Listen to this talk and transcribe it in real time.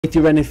If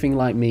you're anything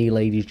like me,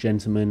 ladies,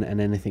 gentlemen, and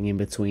anything in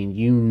between,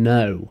 you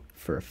know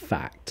for a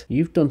fact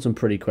you've done some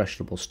pretty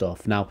questionable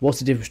stuff. Now, what's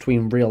the difference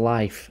between real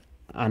life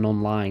and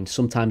online?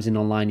 Sometimes in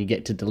online you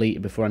get to delete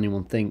it before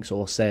anyone thinks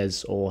or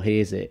says or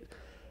hears it.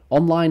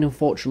 Online,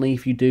 unfortunately,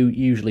 if you do,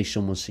 usually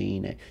someone's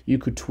seeing it. You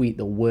could tweet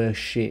the worst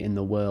shit in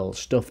the world,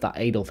 stuff that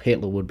Adolf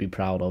Hitler would be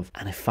proud of.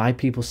 And if 5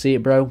 people see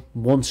it, bro,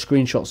 1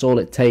 screenshot's all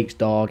it takes,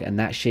 dog, and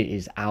that shit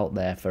is out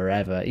there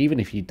forever. Even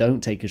if you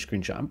don't take a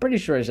screenshot, I'm pretty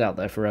sure it's out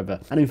there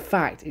forever. And in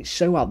fact, it's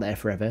so out there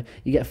forever,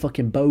 you get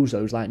fucking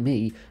bozos like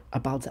me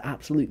about to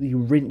absolutely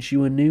rinse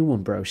you a new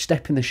one, bro.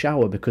 Step in the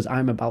shower because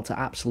I'm about to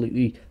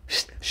absolutely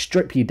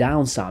strip you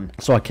down, son.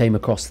 So I came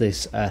across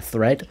this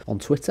thread on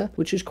Twitter,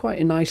 which is quite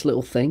a nice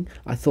little thing.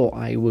 I thought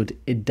I would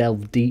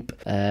delve deep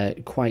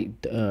quite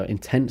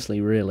intensely,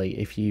 really,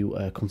 if you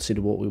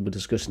consider what we were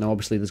discussing. Now,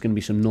 obviously, there's going to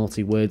be some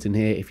naughty words in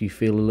here. If you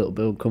feel a little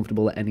bit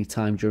uncomfortable at any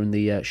time during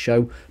the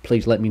show,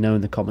 please let me know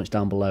in the comments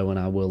down below and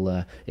I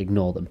will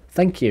ignore them.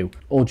 Thank you.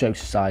 All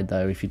jokes aside,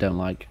 though, if you don't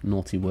like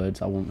naughty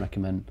words, I wouldn't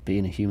recommend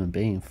being a human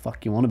being.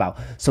 Fuck you on about.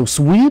 So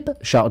sweep,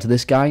 shout out to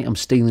this guy. I'm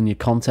stealing your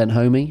content,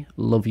 homie.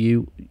 Love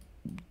you.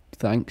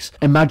 Thanks.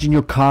 Imagine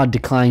your card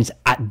declines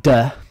at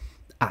the.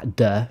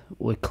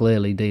 We're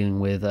clearly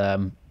dealing with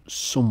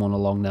someone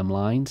along them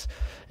lines.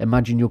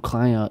 Imagine your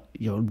client,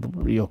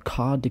 your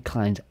card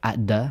declines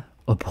at the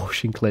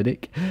abortion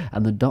clinic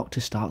and the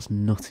doctor starts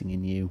nutting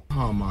in you.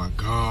 Oh my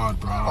god,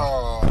 bro.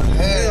 Oh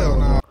hell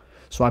no.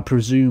 So I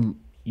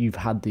presume you've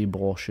had the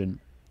abortion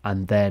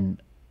and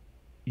then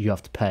you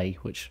have to pay,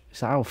 which is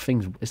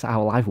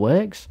how life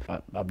works.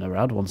 I've never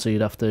had one, so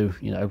you'd have to,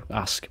 you know,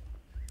 ask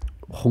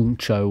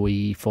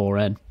Huncho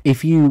E4N.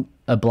 If you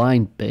a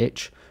blind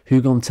bitch,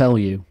 who gonna tell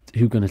you?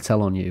 Who gonna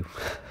tell on you?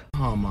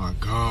 Oh my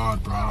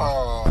god, bro.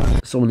 Oh.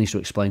 Someone needs to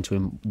explain to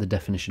him the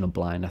definition of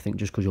blind. I think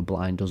just because you're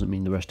blind doesn't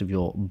mean the rest of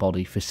your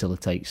body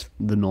facilitates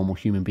the normal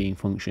human being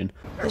function.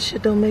 That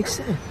shit don't make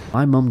sense.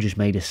 My mum just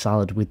made a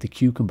salad with the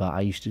cucumber I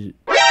used to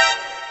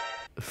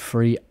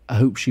free. I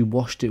hope she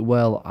washed it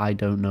well. I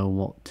don't know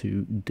what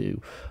to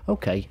do.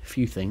 Okay, a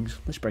few things.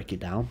 Let's break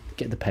it down.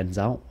 Get the pens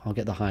out. I'll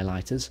get the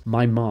highlighters.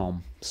 My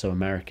mom, so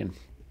American,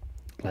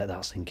 let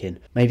that sink in,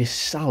 made a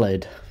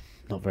salad,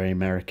 not very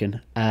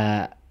American,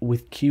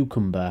 with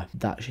cucumber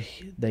that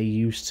they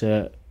used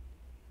to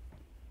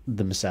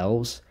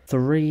themselves.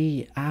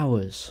 3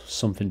 hours.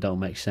 Something don't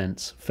make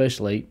sense.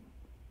 Firstly,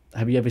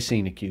 have you ever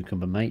seen a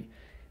cucumber, mate?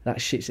 That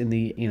shit's in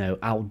the, you know,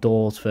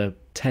 outdoors for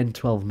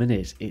 10-12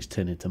 minutes, it's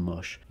turned into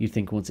mush. You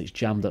think once it's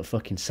jammed at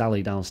fucking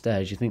Sally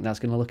downstairs, you think that's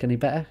going to look any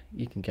better?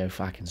 You can go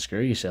fucking screw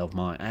yourself,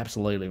 mate.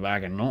 Absolutely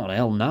fucking not.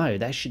 Hell no.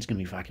 That shit's going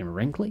to be fucking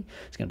wrinkly.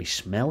 It's going to be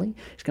smelly.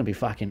 It's going to be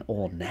fucking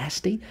all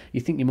nasty.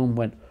 You think your mum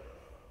went,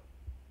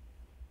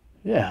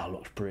 yeah, it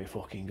looks pretty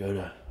fucking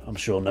good. I'm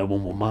sure no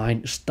one will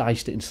mind.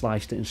 Diced it and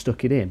sliced it and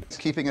stuck it in. It's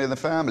keeping it in the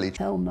family.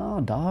 Hell nah,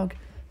 dog.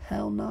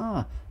 Hell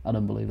nah. I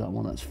don't believe that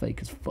one. That's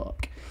fake as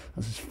fuck.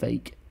 That's just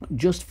fake.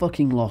 Just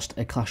fucking lost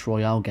a Clash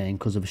Royale game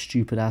because of a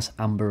stupid ass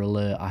Amber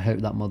Alert. I hope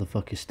that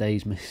motherfucker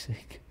stays missing.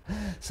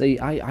 See,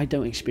 I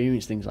don't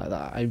experience things like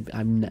that.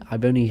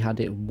 I've only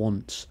had it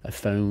once. A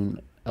phone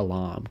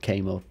alarm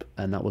came up,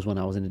 and that was when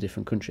I was in a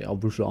different country.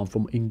 Obviously, I'm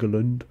from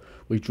England.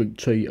 We drink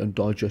tea and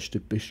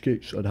digestive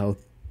biscuits and have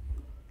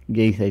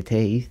geeky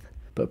teeth.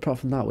 But apart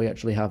from that, we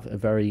actually have a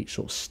very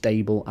sort of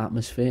stable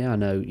atmosphere. I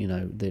know, you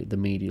know, the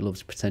media loves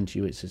to pretend to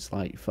you it's just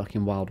like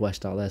fucking Wild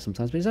West out there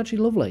sometimes, but it's actually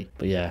lovely.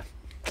 But yeah,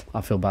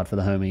 I feel bad for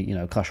the homie, you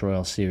know, Clash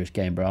Royale serious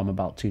game, bro. I'm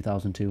about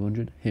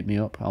 2,200. Hit me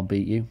up, I'll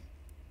beat you.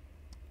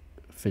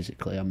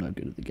 Physically, I'm no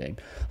good at the game.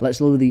 Let's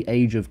lower the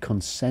age of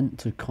consent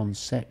to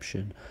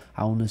conception.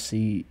 I want to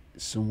see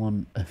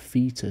someone, a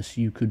fetus.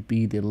 You could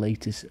be the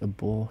latest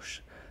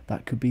abortion.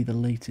 That could be the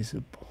latest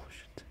abortion.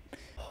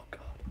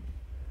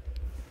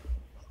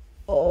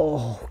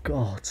 Oh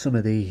god, some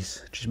of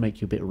these just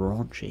make you a bit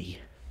raunchy.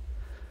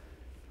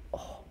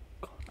 Oh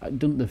god,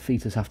 doesn't the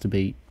fetus have to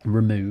be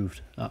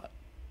removed?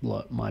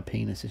 Look, my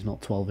penis is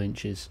not 12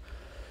 inches.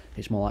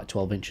 It's more like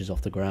 12 inches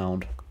off the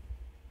ground.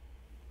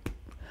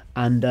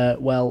 And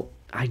well,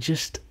 I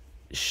just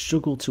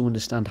struggle to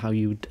understand how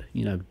you would,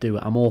 you know, do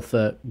it. I'm all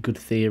for good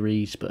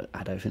theories, but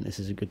I don't think this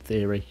is a good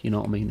theory. You know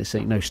what I mean? This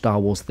ain't no Star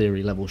Wars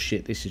theory level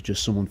shit. This is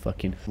just someone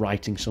fucking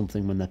writing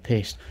something when they're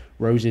pissed.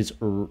 Roses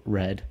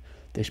red.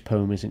 This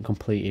poem isn't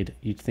completed.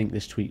 You'd think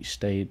this tweet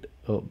stayed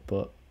up,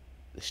 but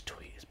this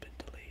tweet has been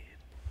deleted.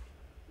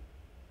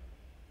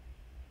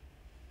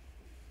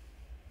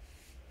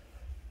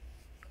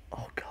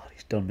 Oh god,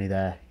 he's done me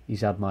there.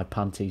 He's had my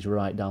panties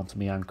right down to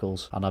my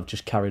ankles, and I've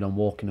just carried on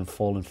walking and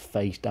fallen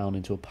face down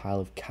into a pile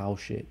of cow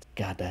shit.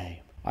 God damn.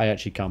 I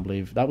actually can't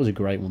believe that was a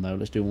great one though.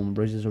 Let's do one.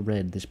 Roses are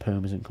red. This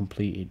poem isn't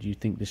completed. You'd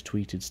think this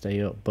tweet would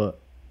stay up, but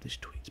this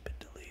tweet's been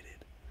deleted.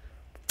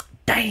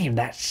 Damn,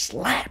 that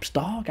slaps,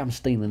 dog. I'm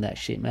stealing that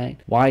shit, man.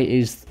 Why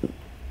is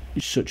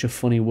such a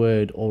funny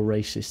word, all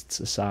racists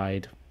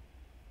aside?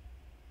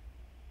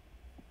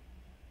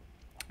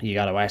 You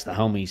gotta ask the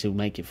homies who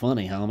make it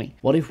funny, homie.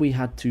 What if we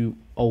had two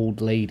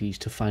old ladies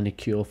to find a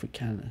cure for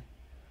cancer?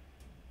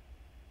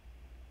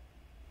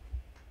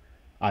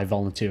 I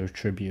volunteer a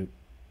tribute.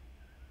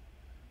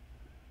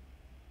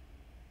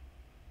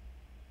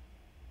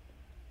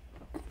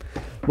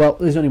 Well,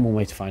 there's only one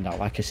way to find out.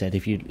 Like I said,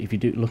 if you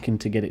do looking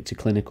to get it to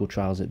clinical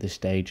trials at this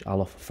stage,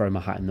 I'll throw my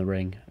hat in the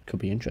ring. It could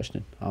be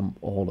interesting. I'm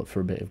all up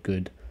for a bit of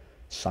good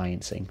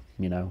sciencing.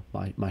 You know,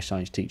 my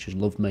science teachers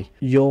love me.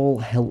 You'll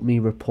help me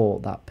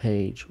report that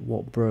page.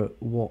 What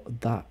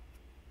that?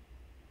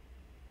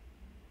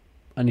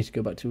 I need to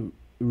go back to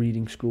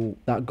reading school.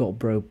 That got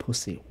bro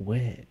pussy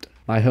weird.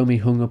 My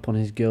homie hung up on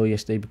his girl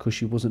yesterday because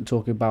she wasn't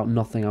talking about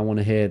nothing I want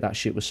to hear. That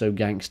shit was so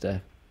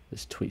gangster.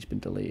 This tweet's been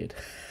deleted.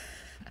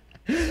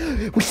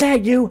 Was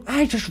that you?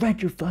 I just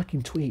read your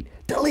fucking tweet.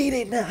 Delete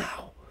it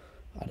now.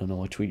 I don't know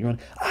what tweet you're on.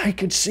 I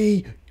could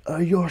see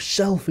your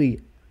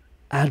selfie.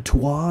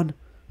 Antoine.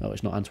 No,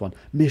 it's not Antoine.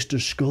 Mr.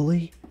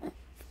 Scully.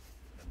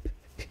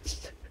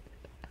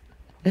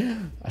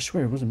 I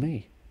swear it wasn't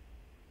me.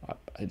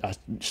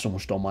 Someone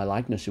stole my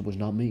likeness. It was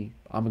not me.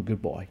 I'm a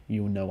good boy.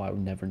 You know I would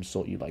never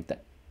insult you like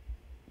that.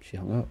 She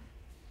hung up.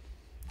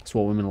 That's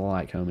what women are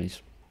like,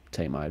 homies.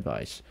 Take my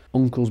advice.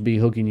 Uncles be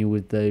hugging you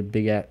with the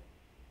big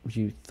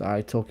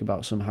I talk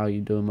about somehow you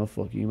doing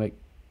motherfucker. You make.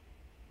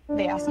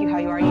 They ask you how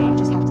you are, you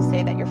just have to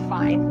say that you're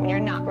fine when you're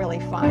not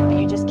really fine,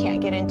 but you just can't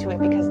get into it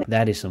because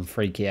that is some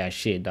freaky ass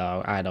shit,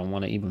 dog. I don't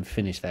want to even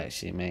finish that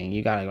shit, man.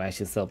 You gotta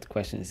ask yourself the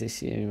question: is this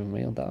shit even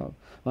real, dog?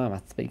 Why am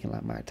I speaking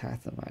like Mike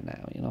Tyson right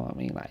now? You know what I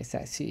mean? Like, is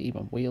that shit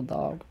even real,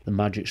 dog? The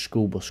Magic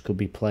School Bus could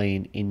be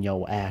playing in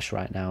your ass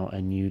right now,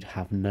 and you'd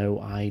have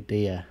no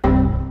idea.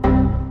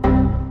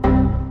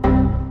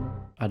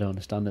 I don't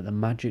understand it. The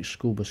Magic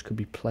School Bus could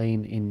be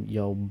playing in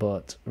your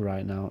butt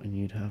right now, and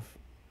you'd have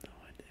no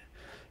idea.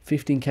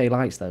 15k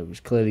likes though. It's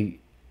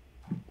clearly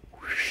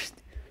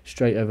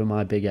straight over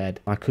my big head.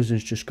 My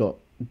cousin's just got.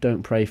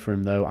 Don't pray for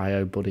him though. I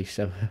owe buddy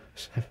 7.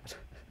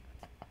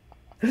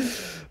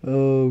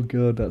 Oh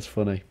god, that's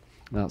funny.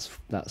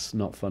 That's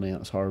not funny.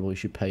 That's horrible. You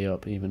should pay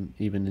up, even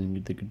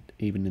in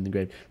the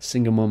grave.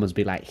 Single mamas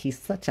be like, he's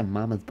such a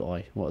mama's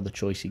boy. What other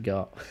choice he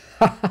got?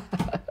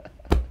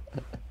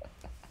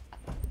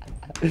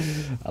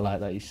 I like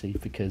that, you see,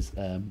 because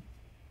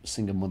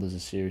single mother's a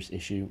serious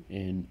issue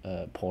in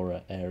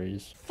poorer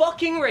areas.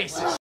 Fucking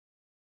racist.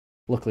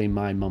 Luckily,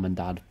 my mum and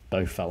dad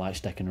both felt like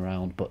sticking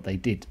around, but they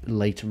did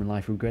later in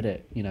life regret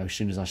it. You know, as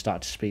soon as I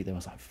started to speak, they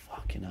was like,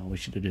 fucking hell, we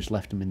should have just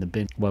left him in the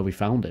bin where we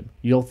found him.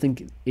 You all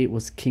think it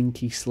was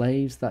kinky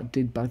slaves that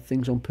did bad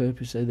things on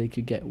purpose so they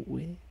could get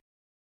away?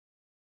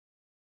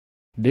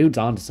 Dude's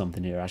onto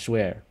something here, I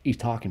swear. He's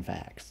talking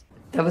facts.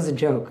 That was a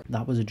joke.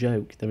 That was a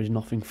joke. There is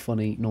nothing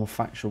funny nor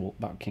factual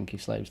about kinky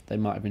slaves. They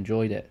might have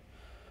enjoyed it,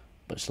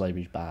 but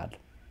slavery's bad.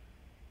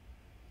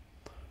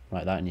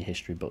 Write that in your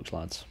history books,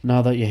 lads.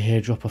 Now that you're here,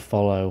 drop a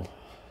follow.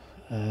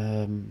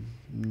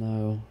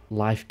 No.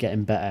 Life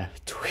getting better.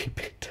 Tweet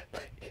bit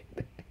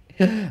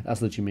delayed.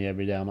 That's literally me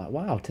every day. I'm like,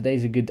 wow,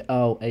 today's a good...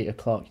 Oh, 8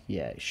 o'clock.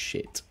 Yeah,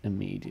 shit.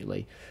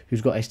 Immediately. Who's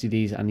got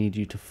STDs? I need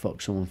you to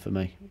fuck someone for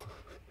me.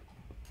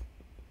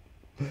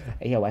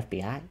 Hey, yo,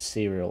 FBI.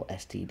 Serial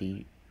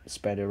STD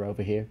spreader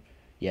over here.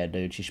 Yeah,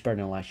 dude, she's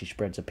spreading it like she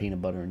spreads a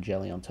peanut butter and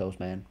jelly on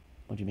toast, man.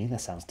 What do you mean? That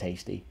sounds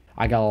tasty.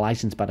 I got a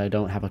license, but I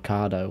don't have a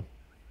car, though.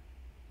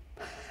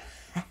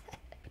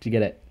 Do you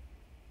get it?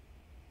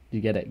 Do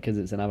you get it? Because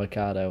it's an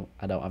avocado.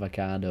 I don't have a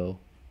car, though.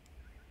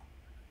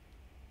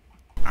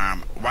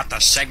 What the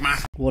Sigma?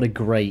 What a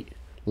great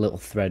little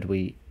thread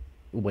we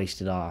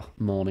wasted our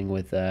morning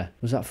with there.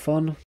 Was that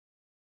fun?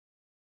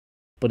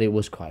 But it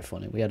was quite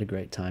funny. We had a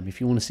great time. If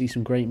you want to see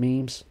some great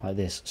memes like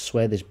this,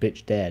 swear this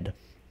bitch dead.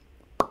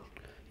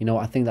 You know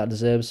what I think that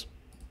deserves?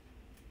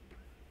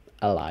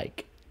 A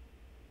like.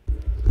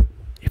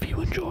 If you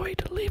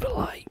enjoyed, leave a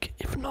like.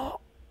 If not,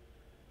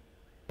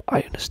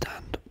 I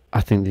understand. I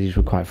think these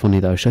were quite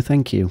funny though, so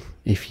thank you.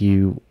 If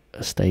you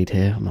stayed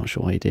here, I'm not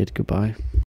sure why you did. Goodbye.